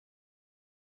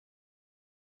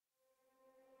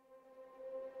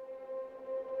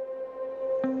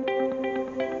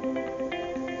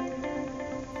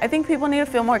I think people need to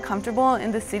feel more comfortable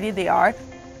in the city they are.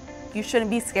 You shouldn't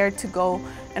be scared to go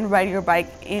and ride your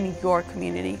bike in your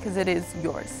community because it is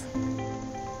yours.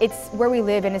 It's where we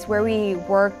live and it's where we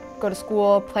work, go to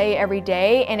school, play every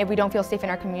day, and if we don't feel safe in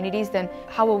our communities, then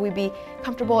how will we be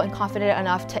comfortable and confident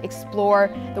enough to explore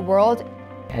the world?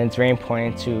 And it's very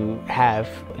important to have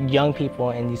young people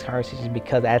in these conversations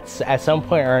because at some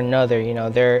point or another,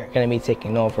 they're going to be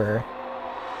taking over.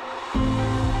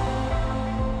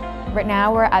 Right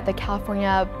now we're at the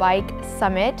California Bike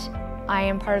Summit. I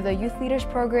am part of the Youth Leaders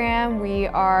Program. We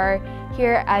are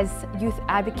here as youth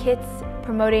advocates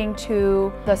promoting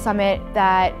to the summit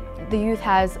that the youth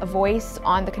has a voice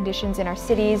on the conditions in our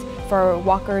cities for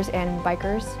walkers and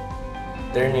bikers.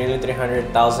 There are nearly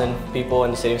 300,000 people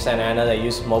in the city of Santa Ana that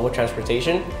use mobile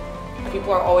transportation.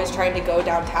 People are always trying to go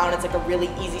downtown. It's like a really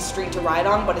easy street to ride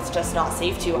on, but it's just not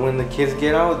safe to. When the kids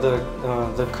get out,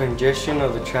 the congestion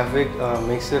of the traffic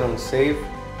makes it unsafe.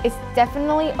 It's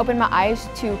definitely opened my eyes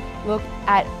to look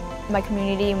at my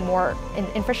community more in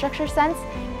infrastructure sense.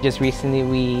 Just recently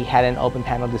we had an open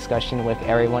panel discussion with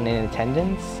everyone in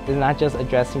attendance. It's not just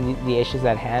addressing the issues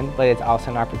at hand, but it's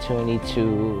also an opportunity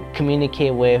to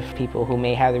communicate with people who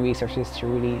may have the resources to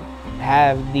really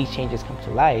have these changes come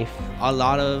to life. A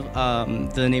lot of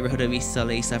the neighborhood of East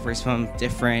LA suffers from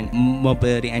different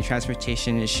mobility and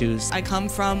transportation issues. I come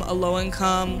from a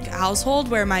low-income household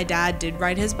where my dad did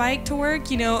ride his bike to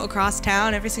work, across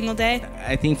town every single day.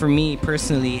 I think for me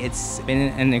personally, it's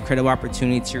been an incredible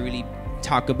opportunity to really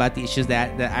talk about the issues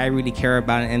that I really care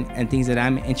about and things that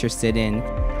I'm interested in.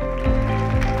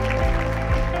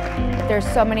 There's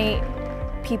so many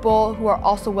people who are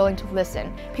also willing to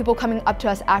listen. People coming up to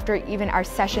us after even our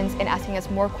sessions and asking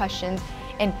us more questions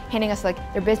and handing us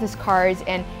their business cards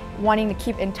and wanting to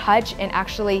keep in touch and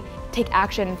actually take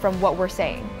action from what we're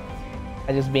saying.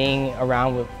 Just being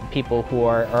around with people who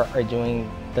are doing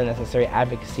the necessary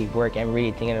advocacy work and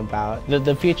really thinking about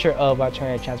the future of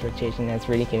alternative transportation has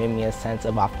really given me a sense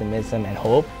of optimism and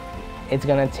hope. It's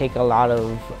going to take a lot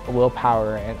of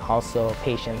willpower and also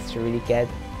patience to really get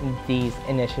these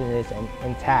initiatives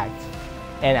intact,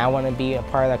 and I want to be a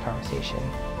part of that conversation.